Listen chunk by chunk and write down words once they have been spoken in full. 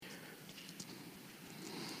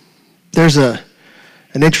there's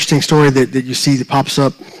an interesting story that you see that pops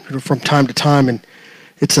up from time to time, and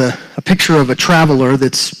it's a picture of a traveler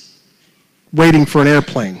that's waiting for an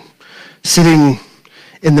airplane, sitting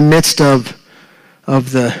in the midst of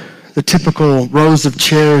the typical rows of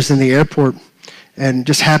chairs in the airport, and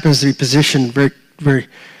just happens to be positioned very, very,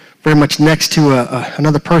 very much next to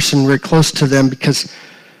another person very close to them, because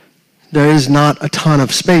there is not a ton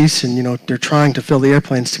of space, and they're trying to fill the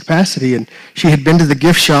airplane's capacity. And she had been to the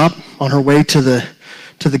gift shop on her way to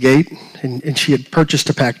the gate, and she had purchased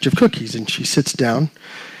a package of cookies, and she sits down,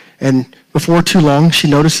 and before too long she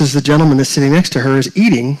notices the gentleman that's sitting next to her is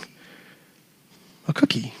eating a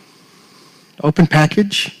cookie. Open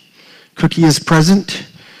package, cookie is present,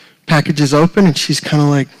 package is open, and she's kind of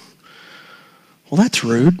like, well, that's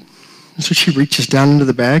rude. And so she reaches down into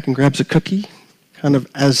the bag and grabs a cookie, kind of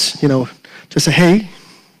as, to say, hey,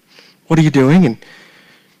 what are you doing? And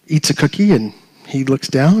eats a cookie, and he looks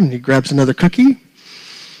down and he grabs another cookie,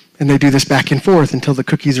 and they do this back and forth until the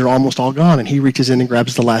cookies are almost all gone, and he reaches in and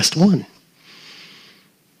grabs the last one.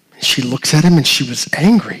 She looks at him, and she was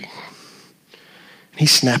angry. He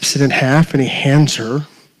snaps it in half, and he hands her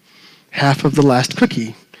half of the last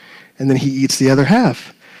cookie, and then he eats the other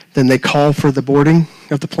half. Then they call for the boarding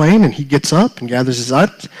of the plane, and he gets up and gathers his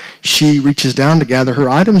items. She reaches down to gather her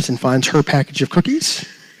items and finds her package of cookies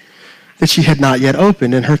that she had not yet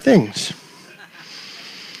opened in her things.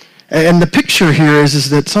 And the picture here is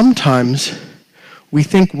that sometimes we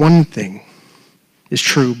think one thing is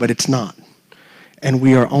true, but it's not. And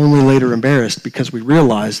we are only later embarrassed because we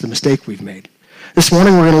realize the mistake we've made. This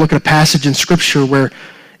morning we're going to look at a passage in Scripture where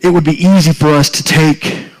it would be easy for us to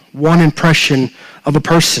take one impression of a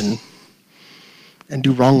person and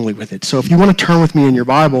do wrongly with it. So if you want to turn with me in your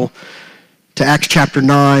Bible to Acts chapter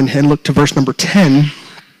 9 and look to verse number 10,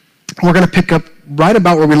 we're going to pick up right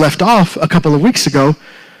about where we left off a couple of weeks ago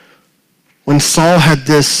when Saul had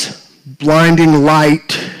this blinding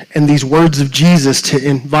light and these words of Jesus to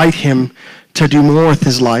invite him to do more with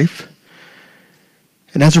his life.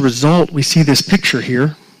 And as a result, we see this picture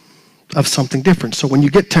here of something different. So when you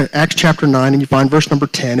get to Acts chapter 9 and you find verse number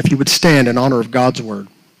 10, if you would stand in honor of God's word.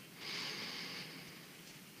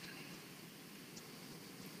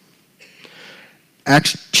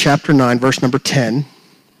 Acts chapter 9, verse number 10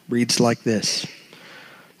 reads like this.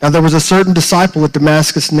 Now there was a certain disciple at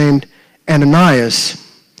Damascus named Ananias,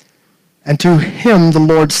 and to him the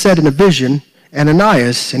Lord said in a vision,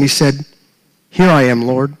 Ananias, and he said, Here I am,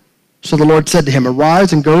 Lord. So the Lord said to him,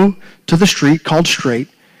 Arise and go to the street called Straight,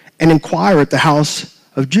 and inquire at the house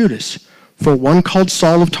of Judas, for one called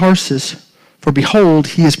Saul of Tarsus, for behold,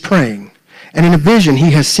 he is praying. And in a vision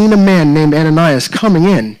he has seen a man named Ananias coming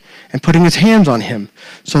in and putting his hands on him,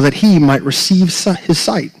 so that he might receive his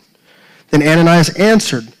sight. Then Ananias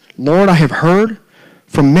answered, Lord, I have heard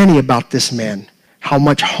from many about this man, how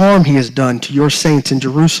much harm he has done to your saints in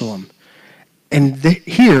Jerusalem. And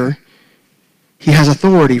here he has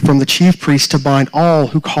authority from the chief priest to bind all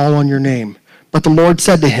who call on your name. But the Lord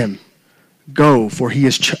said to him, Go, for he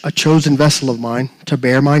is a chosen vessel of mine to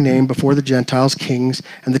bear my name before the Gentiles, kings,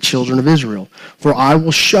 and the children of Israel. For I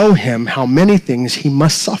will show him how many things he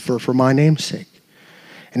must suffer for my name's sake.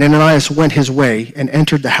 And Ananias went his way and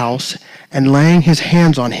entered the house, and laying his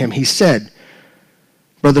hands on him, he said,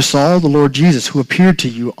 Brother Saul, the Lord Jesus, who appeared to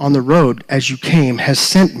you on the road as you came, has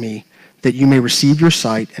sent me that you may receive your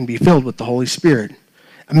sight and be filled with the Holy Spirit.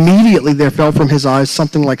 Immediately there fell from his eyes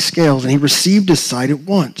something like scales, and he received his sight at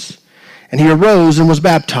once. And he arose and was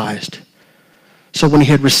baptized. So when he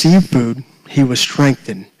had received food, he was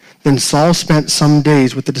strengthened. Then Saul spent some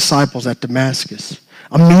days with the disciples at Damascus.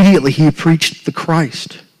 Immediately he preached the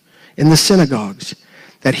Christ in the synagogues,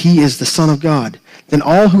 that he is the Son of God. Then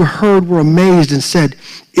all who heard were amazed and said,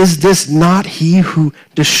 Is this not he who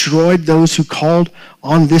destroyed those who called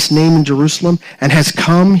on this name in Jerusalem, and has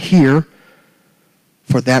come here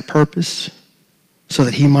for that purpose, so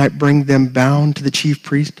that he might bring them bound to the chief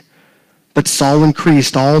priest? But Saul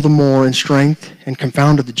increased all the more in strength and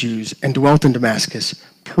confounded the Jews, and dwelt in Damascus,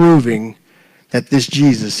 proving that this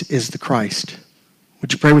Jesus is the Christ.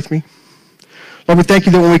 Would you pray with me? Lord, we thank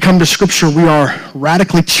you that when we come to Scripture, we are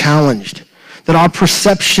radically challenged, that our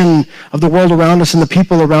perception of the world around us and the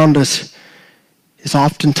people around us is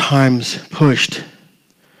oftentimes pushed,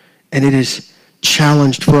 and it is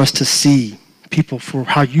challenged for us to see people for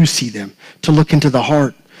how you see them, to look into the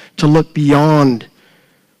heart, to look beyond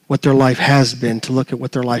what their life has been, to look at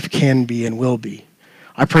what their life can be and will be.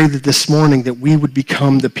 I pray that this morning that we would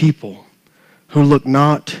become the people who look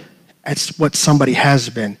not at what somebody has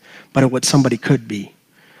been, but at what somebody could be.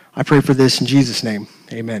 I pray for this in Jesus' name.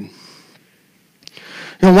 Amen.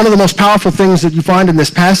 You know, one of the most powerful things that you find in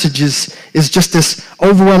this passage is just this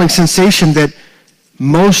overwhelming sensation that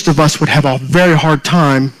most of us would have a very hard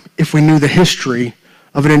time if we knew the history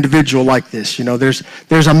of an individual like this. You know, there's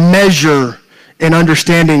a measure in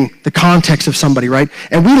understanding the context of somebody, right?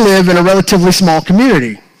 And we live in a relatively small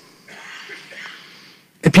community.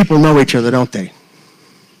 And people know each other, don't they?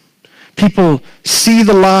 People see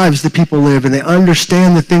the lives that people live, and they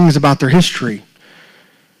understand the things about their history.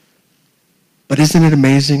 But isn't it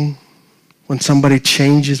amazing when somebody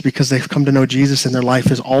changes because they've come to know Jesus and their life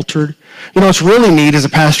is altered? You know, what's really neat as a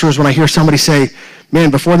pastor is when I hear somebody say,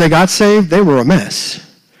 man, before they got saved, they were a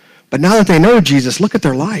mess. But now that they know Jesus, look at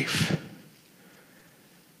their life.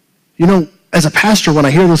 You know, as a pastor, when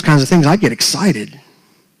I hear those kinds of things, I get excited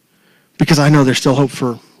because I know there's still hope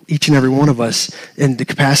for each and every one of us in the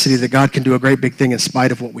capacity that God can do a great big thing in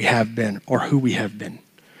spite of what we have been or who we have been.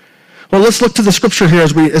 Well, let's look to the scripture here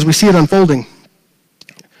as we see it unfolding.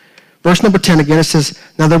 Verse number 10 again, it says,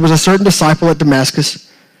 now there was a certain disciple at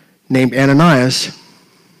Damascus named Ananias,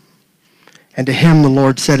 and to him the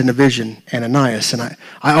Lord said in a vision, Ananias. And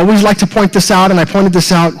I always like to point this out, and I pointed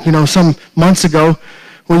this out, some months ago.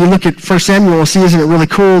 When you look at 1 Samuel, you'll see, isn't it really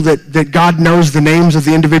cool that God knows the names of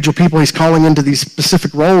the individual people he's calling into these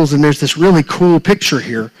specific roles, and there's this really cool picture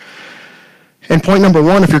here. And point number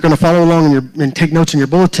one, if you're going to follow along and take notes in your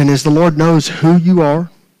bulletin, is the Lord knows who you are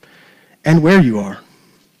and where you are.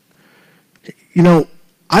 You know,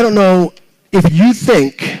 I don't know if you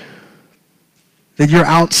think that you're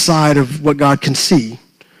outside of what God can see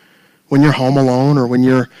when you're home alone or when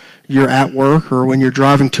you're at work or when you're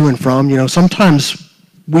driving to and from. Sometimes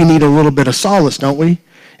we need a little bit of solace, don't we?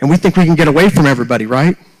 And we think we can get away from everybody,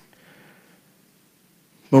 right?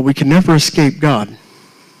 But we can never escape God.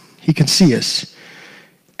 He can see us.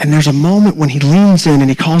 And there's a moment when he leans in and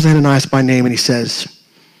he calls Ananias by name and he says,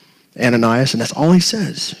 Ananias, and that's all he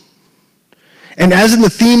says. And as in the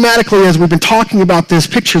thematically, as we've been talking about this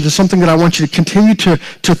picture, there's something that I want you to continue to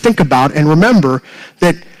think about and remember,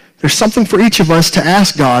 that there's something for each of us to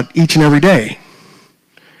ask God each and every day.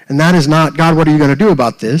 And that is not, God, what are you going to do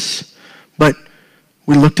about this? But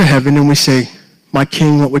we look to heaven and we say, my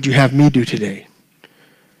King, what would you have me do today?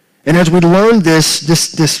 And as we learn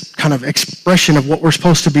this kind of expression of what we're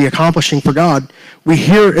supposed to be accomplishing for God, we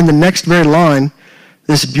hear in the next very line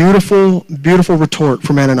this beautiful, beautiful retort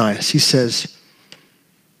from Ananias. He says,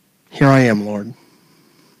 here I am, Lord.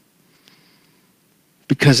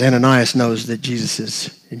 Because Ananias knows that Jesus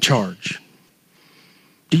is in charge.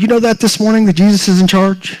 Do you know that this morning, that Jesus is in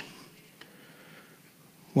charge?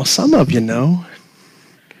 Well, some of you know.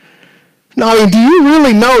 No, do you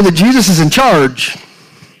really know that Jesus is in charge?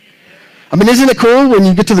 Isn't it cool when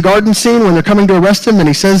you get to the garden scene when they're coming to arrest him and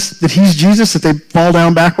he says that he's Jesus, that they fall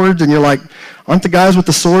down backwards, and you're like, aren't the guys with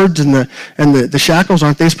the swords and the shackles,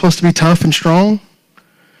 aren't they supposed to be tough and strong?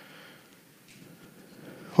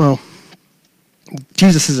 Well,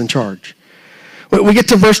 Jesus is in charge. We get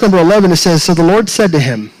to verse number 11, it says, so the Lord said to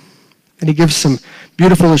him, and he gives some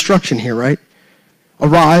beautiful instruction here, right?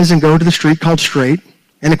 Arise and go to the street called Straight,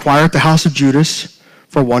 and inquire at the house of Judas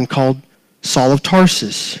for one called Saul of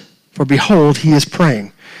Tarsus. For behold, he is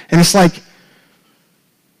praying. And it's like,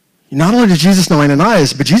 not only does Jesus know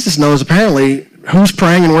Ananias, but Jesus knows apparently who's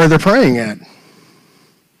praying and where they're praying at.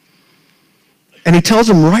 And he tells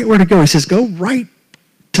him right where to go. He says, go right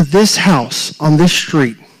to this house on this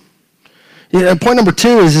street. Point number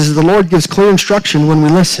two is the Lord gives clear instruction when we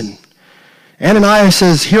listen. Ananias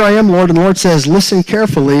says, here I am, Lord. And the Lord says, listen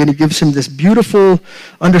carefully. And he gives him this beautiful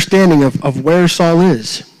understanding of where Saul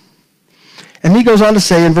is. And he goes on to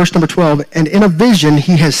say in verse number 12, and in a vision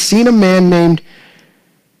he has seen a man named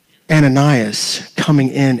Ananias coming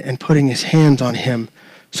in and putting his hands on him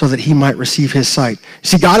so that he might receive his sight.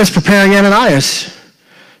 See, God is preparing Ananias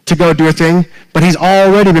to go do a thing, but he's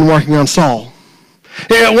already been working on Saul.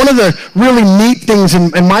 One of the really neat things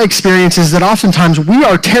in my experience is that oftentimes we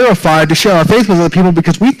are terrified to share our faith with other people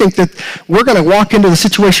because we think that we're going to walk into the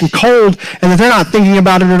situation cold and that they're not thinking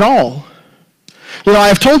about it at all. I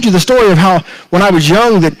have told you the story of how when I was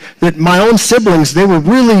young that my own siblings, they were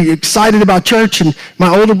really excited about church, and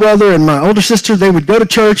my older brother and my older sister, they would go to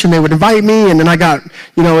church and they would invite me, and then I got,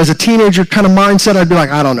 as a teenager kind of mindset, I'd be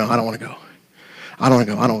like, I don't know, I don't want to go. I don't want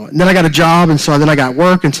to go. And then I got a job, and so then I got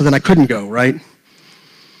work, and so then I couldn't go, right?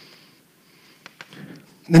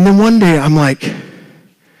 And then one day I'm like,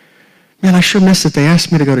 man, I sure miss it. They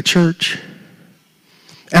asked me to go to church.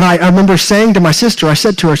 And I remember saying to my sister, I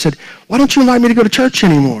said, why don't you invite me to go to church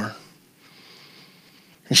anymore?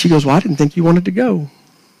 And she goes, well, I didn't think you wanted to go. And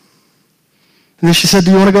then she said,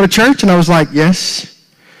 do you want to go to church? And I was like, yes.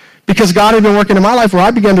 Because God had been working in my life where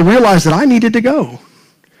I began to realize that I needed to go.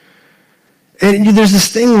 And there's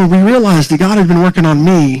this thing where we realize that God had been working on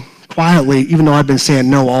me quietly, even though I've been saying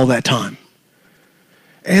no all that time.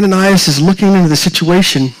 Ananias is looking into the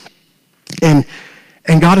situation, and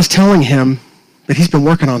God is telling him that he's been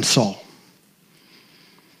working on Saul.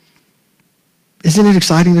 Isn't it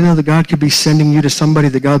exciting to know that God could be sending you to somebody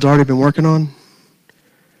that God's already been working on?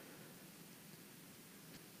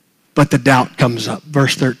 But the doubt comes up.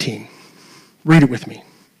 Verse 13. Read it with me.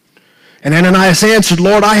 And Ananias answered,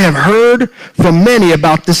 Lord, I have heard from many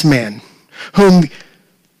about this man,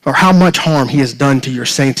 how much harm he has done to your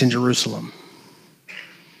saints in Jerusalem.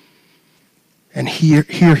 And here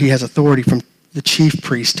he has authority from the chief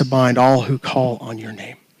priest to bind all who call on your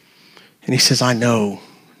name. And he says, I know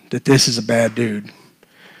that this is a bad dude,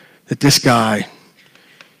 that this guy,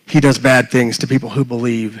 he does bad things to people who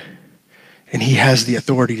believe, and he has the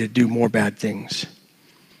authority to do more bad things.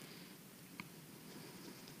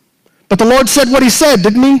 But the Lord said what he said,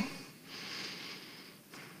 didn't he?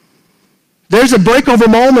 There's a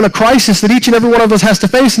breakover moment, a crisis that each and every one of us has to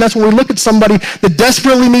face, and that's when we look at somebody that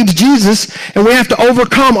desperately needs Jesus, and we have to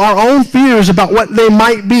overcome our own fears about what they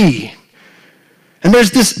might be. And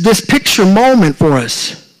there's this picture moment for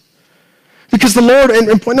us. Because the Lord,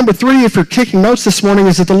 and point number 3, if you're taking notes this morning,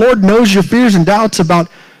 is that the Lord knows your fears and doubts about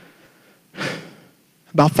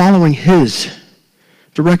following his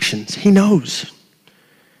directions. He knows.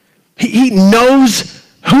 He knows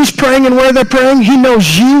who's praying and where they're praying. He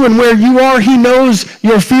knows you and where you are. He knows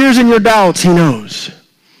your fears and your doubts. He knows.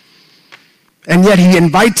 And yet he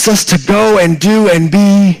invites us to go and do and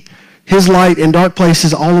be his light in dark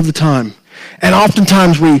places all of the time. And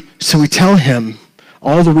oftentimes we tell him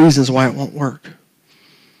all the reasons why it won't work.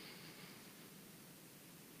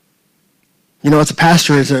 You know, as a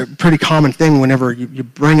pastor, it's a pretty common thing whenever you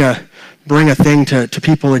bring a thing to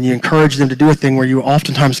people and you encourage them to do a thing where you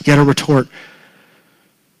oftentimes get a retort.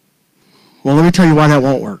 Well, let me tell you why that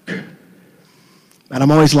won't work. And I'm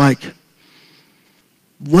always like,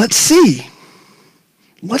 let's see.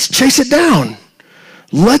 Let's chase it down.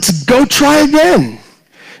 Let's go try again.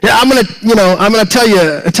 Yeah, I'm gonna tell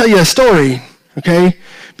you a story. Okay?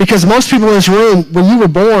 Because most people in this room, when you were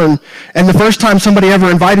born and the first time somebody ever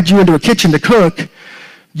invited you into a kitchen to cook,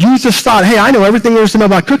 you just thought, hey, I know everything there is to know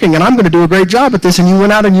about cooking and I'm going to do a great job at this, and you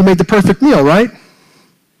went out and you made the perfect meal, right?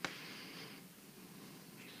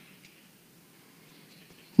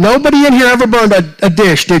 Nobody in here ever burned a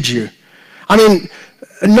dish, did you? I mean,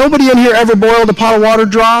 nobody in here ever boiled a pot of water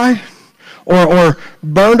dry or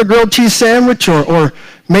burned a grilled cheese sandwich or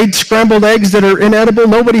made scrambled eggs that are inedible.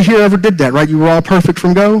 Nobody here ever did that, right? You were all perfect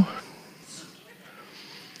from go.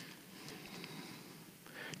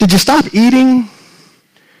 Did you stop eating?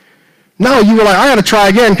 No, you were like, I got to try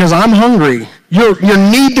again because I'm hungry. Your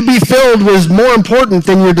need to be filled was more important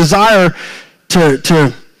than your desire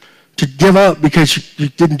to give up because you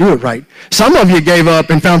didn't do it right. Some of you gave up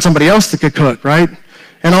and found somebody else that could cook, right?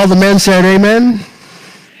 And all the men said, amen.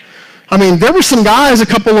 I mean, there were some guys a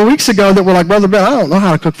couple of weeks ago that were like, Brother Ben, I don't know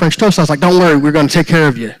how to cook French toast. I was like, don't worry, we're going to take care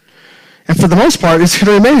of you. And for the most part, it's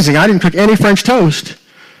really amazing. I didn't cook any French toast.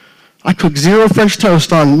 I cooked 0 French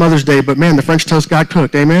toast on Mother's Day, but man, the French toast got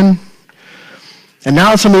cooked, amen? And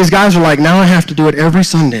now some of these guys are like, now I have to do it every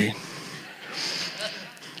Sunday.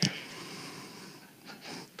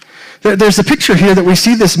 There's a picture here that we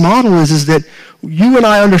see this model is that you and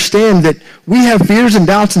I understand that we have fears and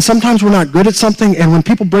doubts, and sometimes we're not good at something, and when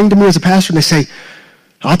people bring to me as a pastor and they say,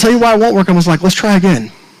 I'll tell you why it won't work, I was like, let's try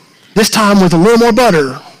again. This time with a little more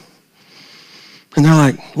butter. And they're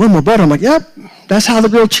like, a little more butter? I'm like, yep, that's how the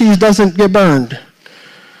grilled cheese doesn't get burned.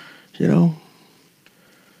 You know?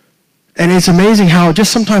 And it's amazing how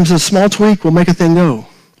just sometimes a small tweak will make a thing go,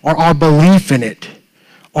 or our belief in it,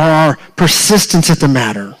 or our persistence at the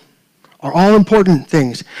matter. Are all important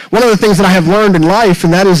things. One of the things that I have learned in life,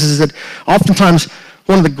 and that is that oftentimes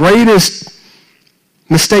one of the greatest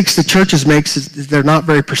mistakes that churches make is they're not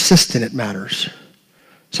very persistent at matters.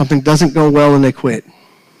 Something doesn't go well and they quit.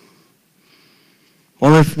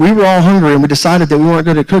 Well, if we were all hungry and we decided that we weren't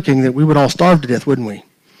good at cooking, that we would all starve to death, wouldn't we?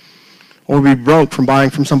 Or we'd be broke from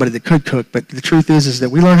buying from somebody that could cook. But the truth is that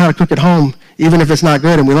we learn how to cook at home, even if it's not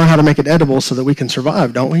good, and we learn how to make it edible so that we can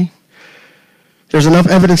survive, don't we? There's enough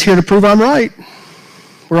evidence here to prove I'm right.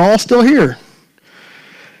 We're all still here.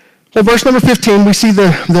 Well, verse number 15, we see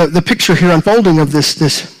the picture here unfolding of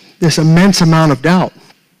this immense amount of doubt.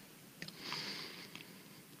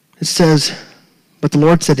 It says, but the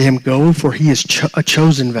Lord said to him, go, for he is a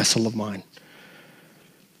chosen vessel of mine,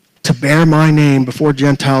 to bear my name before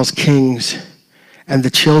Gentiles, kings, and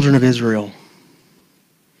the children of Israel.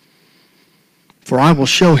 For I will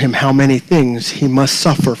show him how many things he must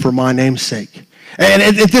suffer for my name's sake. And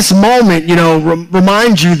at this moment,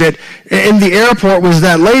 remind you that in the airport was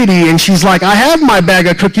that lady, and she's like, I have my bag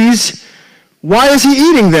of cookies. Why is he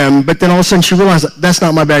eating them? But then all of a sudden she realized that's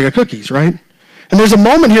not my bag of cookies, right? And there's a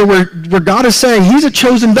moment here where God is saying, he's a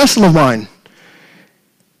chosen vessel of mine.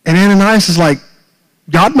 And Ananias is like,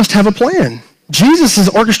 God must have a plan. Jesus is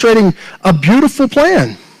orchestrating a beautiful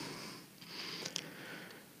plan.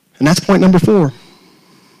 And that's point number 4.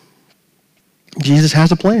 Jesus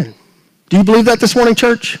has a plan. Do you believe that this morning,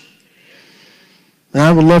 church? And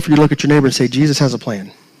I would love for you to look at your neighbor and say, Jesus has a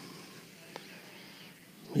plan.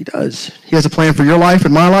 He does. He has a plan for your life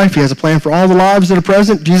and my life. He has a plan for all the lives that are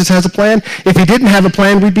present. Jesus has a plan. If he didn't have a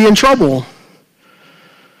plan, we'd be in trouble.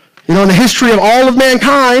 In the history of all of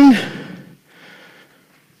mankind,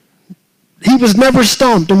 he was never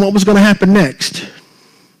stumped on what was going to happen next.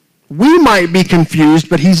 We might be confused,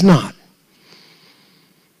 but he's not.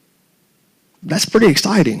 That's pretty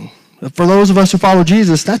exciting. For those of us who follow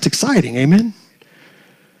Jesus, that's exciting. Amen?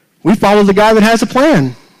 We follow the guy that has a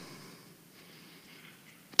plan.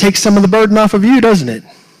 Takes some of the burden off of you, doesn't it?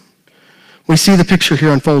 We see the picture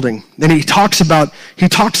here unfolding. Then he talks about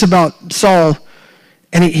Saul,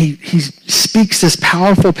 and he speaks this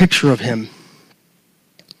powerful picture of him.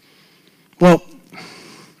 Well,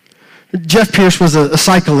 Jeff Pierce was a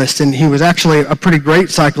cyclist, and he was actually a pretty great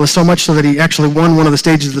cyclist, so much so that he actually won one of the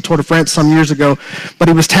stages of the Tour de France some years ago, but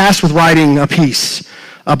he was tasked with writing a piece,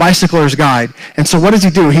 a bicycler's guide. And so what does he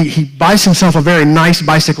do? He buys himself a very nice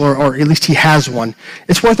bicycle, or at least he has one.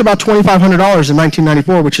 It's worth about $2,500 in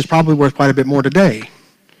 1994, which is probably worth quite a bit more today.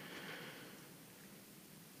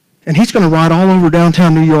 And he's going to ride all over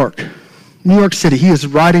downtown New York City. He is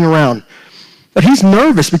riding around. But he's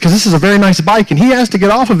nervous because this is a very nice bike, and he has to get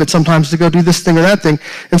off of it sometimes to go do this thing or that thing.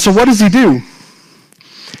 And so what does he do?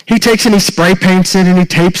 He takes and he spray paints it, and he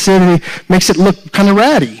tapes it, and he makes it look kind of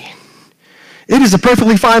ratty. It is a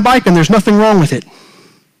perfectly fine bike, and there's nothing wrong with it.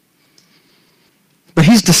 But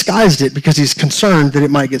he's disguised it because he's concerned that it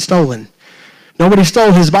might get stolen. Nobody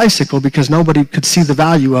stole his bicycle because nobody could see the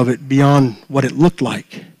value of it beyond what it looked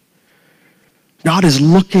like. God is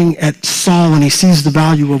looking at Saul, and he sees the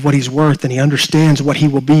value of what he's worth, and he understands what he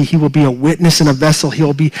will be. He will be a witness and a vessel.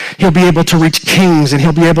 He'll be able to reach kings, and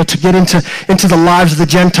he'll be able to get into the lives of the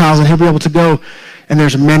Gentiles, and he'll be able to go. And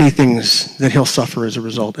there's many things that he'll suffer as a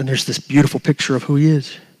result. And there's this beautiful picture of who he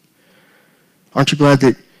is. Aren't you glad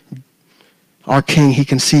that our King, he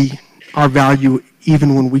can see our value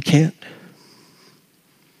even when we can't?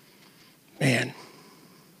 Man.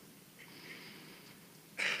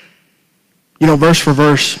 Verse for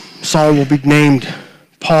verse, Saul will be named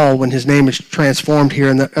Paul when his name is transformed here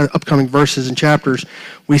in the upcoming verses and chapters.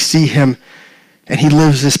 We see him, and he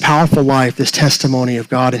lives this powerful life, this testimony of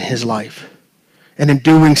God in his life. And in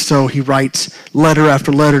doing so, he writes letter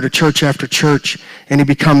after letter to church after church, and he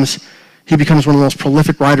becomes one of the most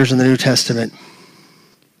prolific writers in the New Testament.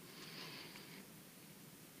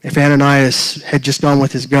 If Ananias had just gone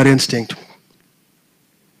with his gut instinct,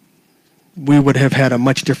 we would have had a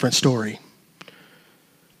much different story.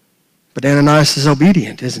 But Ananias is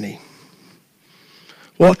obedient, isn't he?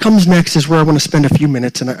 Well, what comes next is where I want to spend a few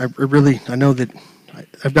minutes, and I know that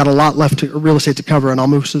I've got a lot left to real estate to cover, and I'll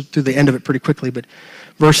move through the end of it pretty quickly. But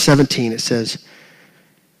verse 17, it says,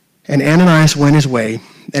 And Ananias went his way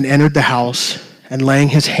and entered the house, and laying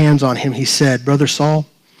his hands on him, he said, Brother Saul,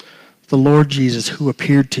 the Lord Jesus, who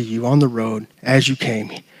appeared to you on the road as you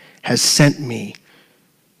came, has sent me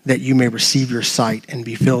that you may receive your sight and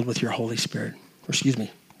be filled with your Holy Spirit.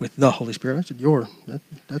 With the Holy Spirit. I said,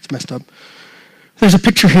 that's messed up. There's a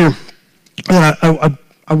picture here that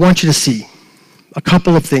I want you to see. A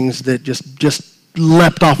couple of things that just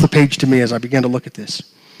leapt off the page to me as I began to look at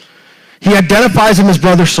this. He identifies him as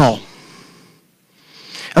Brother Saul.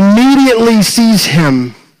 Immediately sees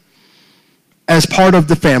him as part of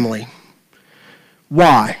the family.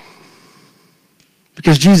 Why?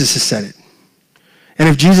 Because Jesus has said it. And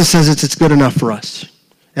if Jesus says it, it's good enough for us.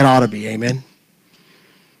 It ought to be, amen?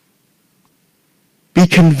 Be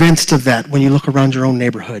convinced of that when you look around your own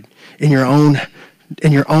neighborhood, in your own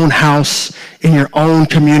house, in your own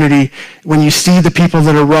community, when you see the people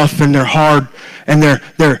that are rough and they're hard and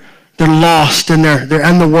they're lost and they're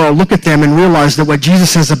in the world. Look at them and realize that what Jesus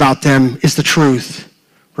says about them is the truth.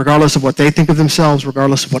 Regardless of what they think of themselves,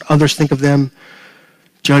 regardless of what others think of them,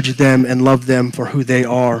 judge them and love them for who they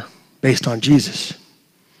are based on Jesus.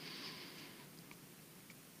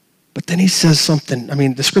 But then he says something,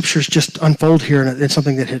 the scriptures just unfold here, and it's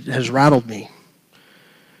something that has rattled me.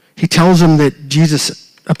 He tells him that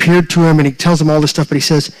Jesus appeared to him, and he tells him all this stuff, but he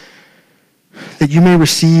says that you may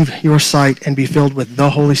receive your sight and be filled with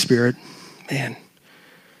the Holy Spirit. Man,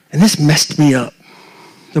 and this messed me up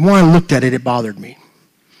the more I looked at it, it bothered me.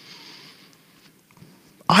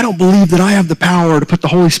 I don't believe that I have the power to put the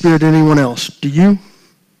Holy Spirit in anyone else. Do you?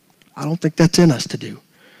 I don't think that's in us to do.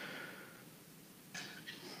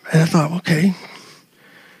 And I thought, okay.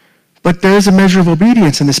 But there is a measure of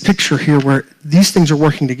obedience in this picture here where these things are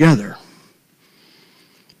working together.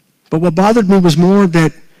 But what bothered me was more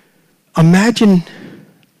that imagine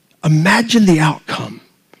the outcome.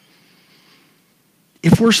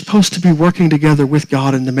 If we're supposed to be working together with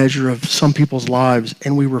God in the measure of some people's lives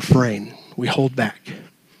and we refrain, we hold back,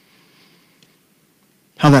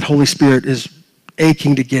 how that Holy Spirit is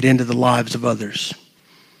aching to get into the lives of others.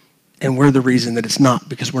 And we're the reason that it's not,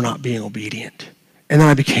 because we're not being obedient. And then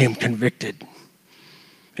I became convicted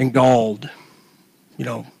and galled,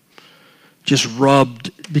 just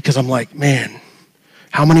rubbed, because I'm like, man,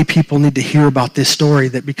 how many people need to hear about this story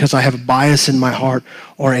that because I have a bias in my heart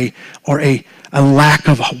or a lack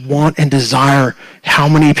of want and desire, how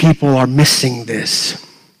many people are missing this?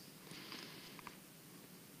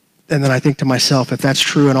 And then I think to myself, if that's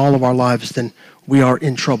true in all of our lives, then we are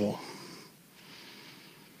in trouble.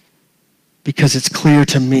 Because it's clear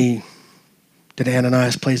to me that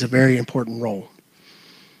Ananias plays a very important role.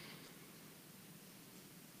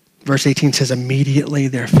 Verse 18 says, immediately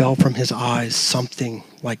there fell from his eyes something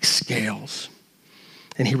like scales.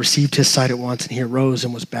 And he received his sight at once, and he arose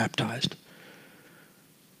and was baptized.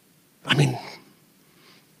 I mean,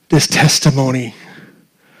 this testimony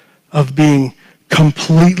of being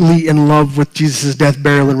completely in love with Jesus' death,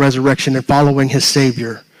 burial, and resurrection and following his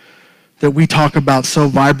Savior that we talk about so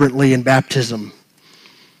vibrantly in baptism.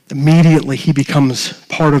 Immediately he becomes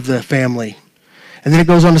part of the family. And then it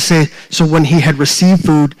goes on to say, so when he had received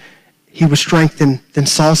food, he was strengthened. Then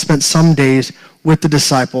Saul spent some days with the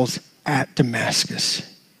disciples at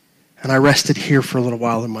Damascus. And I rested here for a little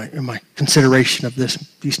while in my consideration of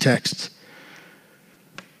these texts.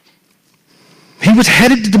 He was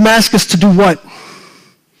headed to Damascus to do what?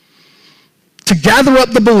 To gather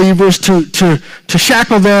up the believers, to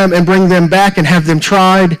shackle them and bring them back and have them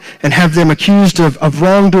tried and have them accused of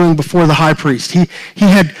wrongdoing before the high priest. He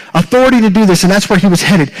had authority to do this, and that's where he was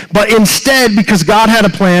headed. But instead, because God had a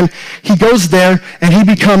plan, he goes there and he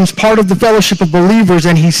becomes part of the fellowship of believers,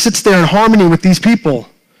 and he sits there in harmony with these people.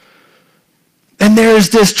 And there is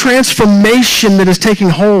this transformation that is taking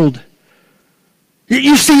hold.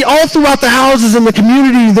 You see all throughout the houses in the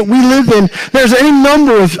community that we live in, there's any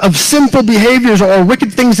number of sinful behaviors or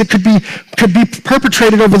wicked things that could be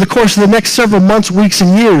perpetrated over the course of the next several months, weeks,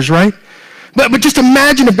 and years, right? But just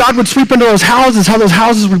imagine if God would sweep into those houses, how those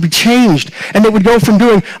houses would be changed, and it would go from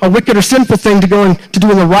doing a wicked or sinful thing to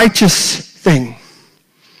doing a righteous thing.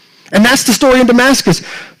 And that's the story in Damascus.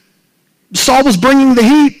 Saul was bringing the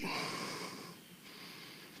heat,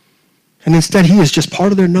 and instead he is just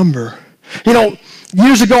part of their number.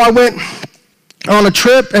 Years ago, I went on a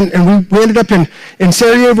trip, and we ended up in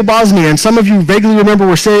Sarajevo, Bosnia. And some of you vaguely remember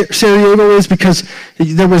where Sarajevo is because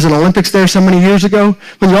there was an Olympics there so many years ago.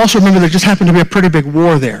 But you also remember there just happened to be a pretty big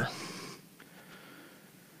war there.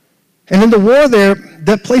 And in the war there,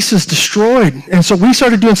 that place is destroyed. And so we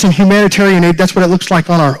started doing some humanitarian aid. That's what it looks like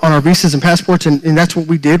on our visas and passports, and that's what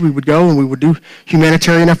we did. We would go and we would do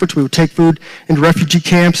humanitarian efforts. We would take food into refugee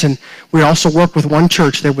camps, and we also worked with one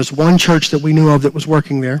church. There was one church that we knew of that was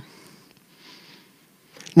working there.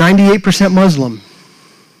 98% Muslim.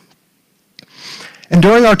 And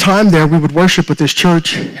during our time there, we would worship with this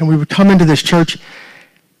church, and we would come into this church,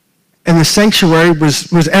 and the sanctuary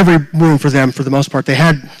was every room for them for the most part. They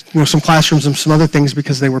had some classrooms and some other things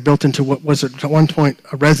because they were built into what was at one point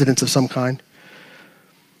a residence of some kind.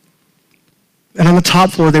 And on the top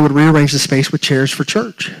floor, they would rearrange the space with chairs for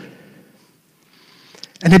church.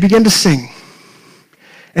 And they began to sing.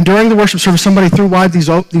 And during the worship service, somebody threw wide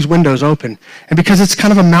these windows open. And because it's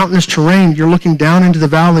kind of a mountainous terrain, you're looking down into the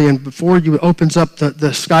valley, and before you, it opens up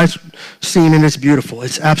the sky scene, and it's beautiful.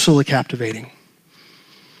 It's absolutely captivating.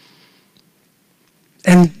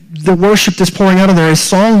 And the worship that's pouring out of there is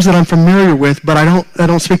songs that I'm familiar with, but I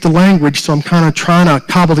don't speak the language, so I'm kind of trying to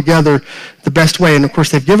cobble together the best way. And of course,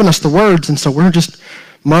 they've given us the words, and so we're just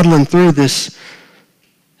muddling through this,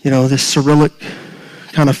 this Cyrillic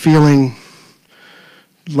kind of feeling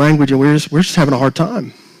language, and we're just having a hard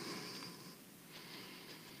time.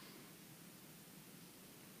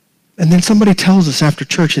 And then somebody tells us after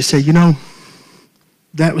church, they say,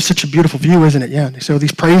 that was such a beautiful view, isn't it? Yeah. So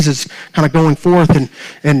these praises kind of going forth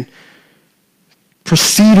and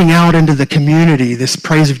proceeding out into the community, this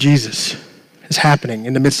praise of Jesus is happening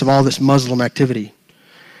in the midst of all this Muslim activity.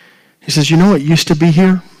 He says, what used to be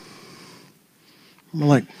here? I'm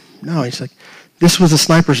like, no. He's like, this was a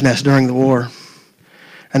sniper's nest during the war.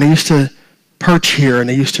 And they used to perch here, and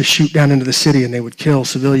they used to shoot down into the city, and they would kill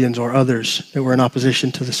civilians or others that were in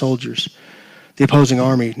opposition to the soldiers. The opposing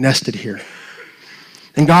army nested here.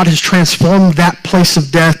 And God has transformed that place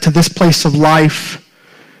of death to this place of life.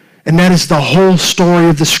 And that is the whole story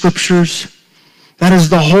of the scriptures. That is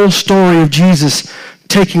the whole story of Jesus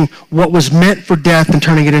taking what was meant for death and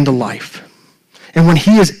turning it into life. And when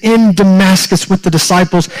he is in Damascus with the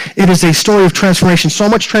disciples, it is a story of transformation. So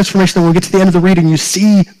much transformation that when we get to the end of the reading, you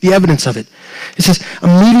see the evidence of it. It says,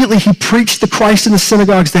 immediately he preached the Christ in the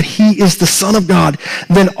synagogues that he is the Son of God.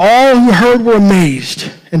 Then all who heard were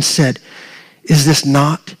amazed and said, is this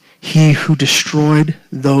not he who destroyed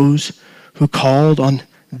those who called on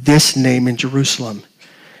this name in Jerusalem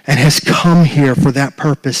and has come here for that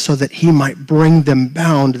purpose so that he might bring them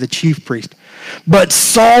bound to the chief priest? But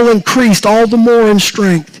Saul increased all the more in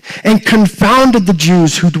strength and confounded the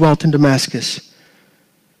Jews who dwelt in Damascus,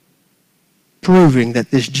 proving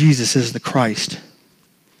that this Jesus is the Christ.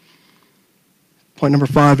 Point number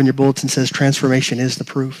 5 in your bulletin says transformation is the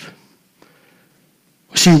proof.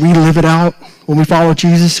 See, we live it out when we follow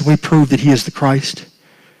Jesus and we prove that he is the Christ.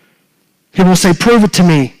 People will say, prove it to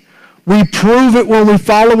me. We prove it when we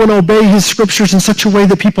follow and obey his scriptures in such a way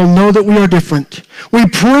that people know that we are different. We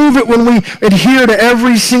prove it when we adhere to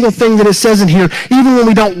every single thing that it says in here, even when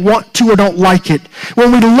we don't want to or don't like it.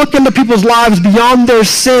 When we look into people's lives beyond their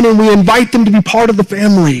sin and we invite them to be part of the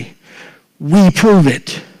family, we prove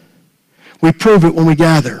it. We prove it when we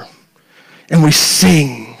gather and we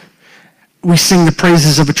sing. We sing the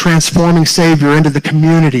praises of a transforming Savior into the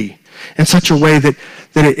community in such a way that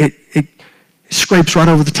it scrapes right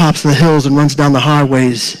over the tops of the hills and runs down the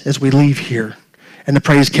highways as we leave here. And the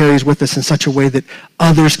praise carries with us in such a way that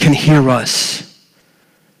others can hear us.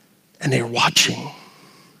 And they're watching.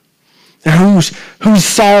 Now whose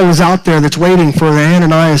Saul is out there that's waiting for the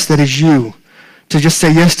Ananias that is you to just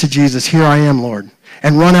say yes to Jesus? Here I am, Lord.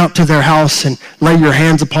 And run out to their house and lay your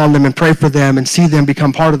hands upon them and pray for them and see them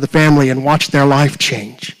become part of the family and watch their life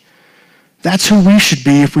change. That's who we should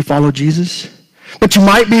be if we follow Jesus. But you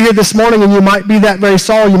might be here this morning and you might be that very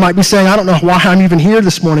Saul. You might be saying, I don't know why I'm even here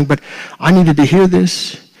this morning, but I needed to hear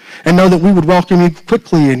this and know that we would welcome you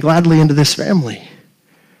quickly and gladly into this family.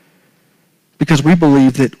 Because we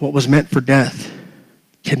believe that what was meant for death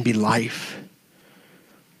can be life.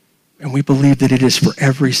 And we believe that it is for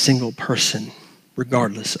every single person,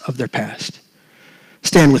 regardless of their past.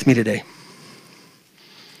 Stand with me today.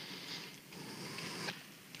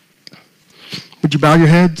 Would you bow your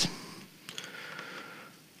heads?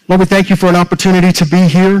 Lord, we thank you for an opportunity to be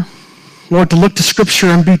here. Lord, to look to Scripture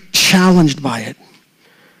and be challenged by it.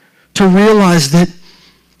 To realize that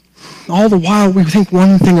all the while we think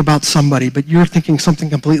one thing about somebody, but you're thinking something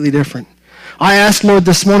completely different. I ask, Lord,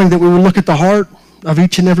 this morning that we would look at the heart of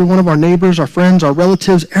each and every one of our neighbors, our friends, our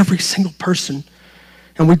relatives, every single person,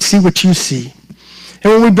 and we'd see what you see.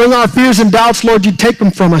 And when we bring our fears and doubts, Lord, you'd take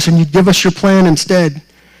them from us and you'd give us your plan instead.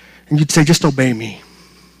 And you'd say, just obey me.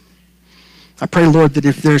 I pray, Lord, that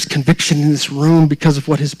if there's conviction in this room because of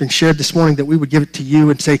what has been shared this morning, that we would give it to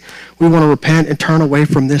you and say, we want to repent and turn away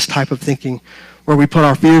from this type of thinking where we put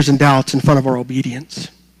our fears and doubts in front of our obedience.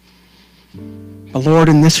 But Lord,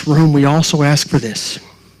 in this room, we also ask for this.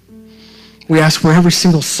 We ask for every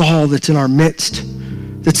single Saul that's in our midst,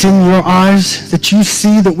 that's in your eyes, that you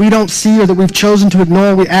see, that we don't see, or that we've chosen to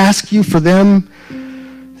ignore. We ask you for them,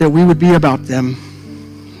 that we would be about them.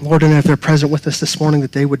 Lord, and if they're present with us this morning,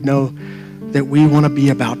 that they would know that we want to be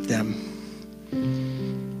about them.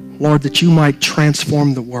 Lord, that you might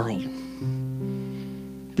transform the world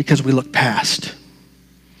because we look past,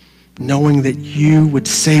 knowing that you would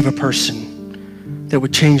save a person that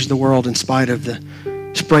would change the world in spite of the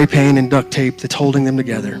spray paint and duct tape that's holding them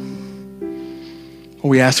together.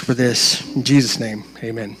 We ask for this in Jesus' name,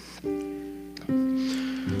 amen.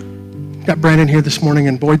 Got Brandon here this morning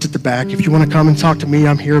and Boyd's at the back. If you want to come and talk to me,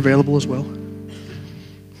 I'm here available as well.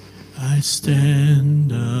 I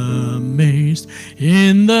stand amazed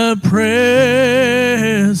in the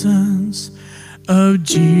presence of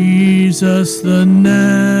Jesus the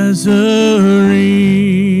Nazarene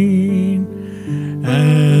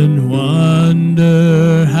and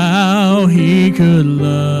wonder how he could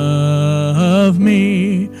love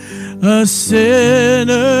me, a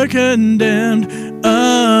sinner condemned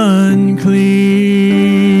unclean.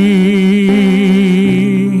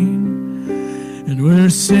 And we're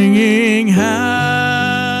singing,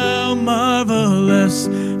 how marvelous,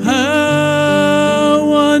 how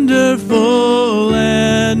wonderful,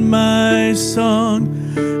 and my song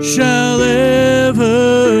shall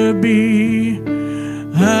ever be.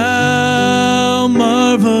 How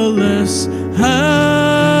marvelous,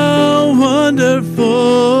 how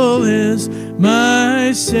wonderful is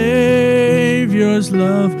my Savior's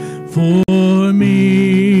love for me.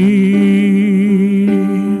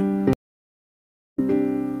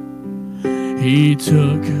 He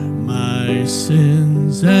took my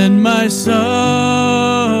sins and my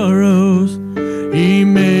sorrows, He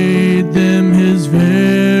made them His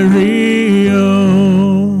very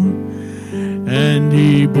own, and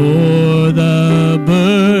He bore the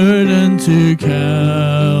burden to Calvary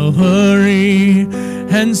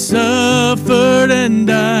and suffered and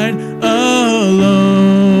died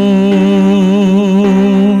alone.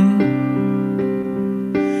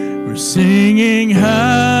 We're singing,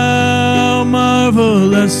 how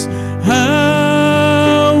marvelous,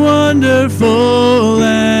 how wonderful,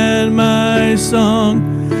 and my song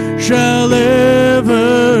shall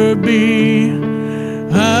ever be.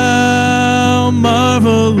 How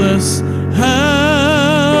marvelous,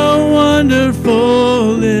 how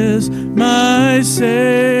wonderful is my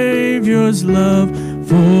Savior's love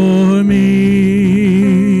for me.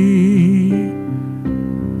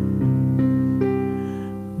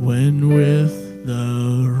 When with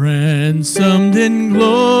the ransomed in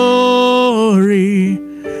glory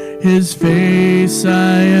His face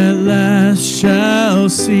I at last shall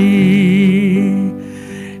see,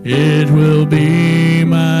 it will be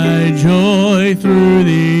my joy through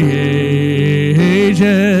the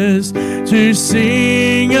ages to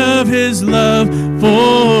sing of His love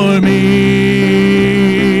for me.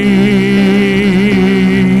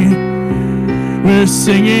 We're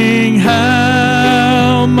singing,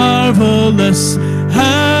 how marvelous,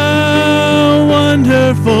 how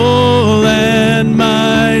wonderful, and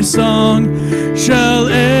my song shall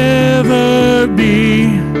ever be.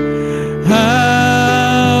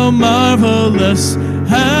 How marvelous,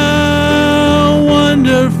 how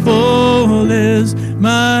wonderful is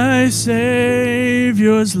my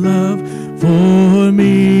Savior's love for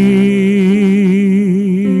me.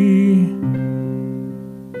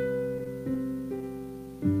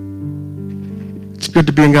 It's good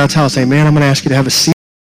to be in God's house. Amen. I'm going to ask you to have a seat.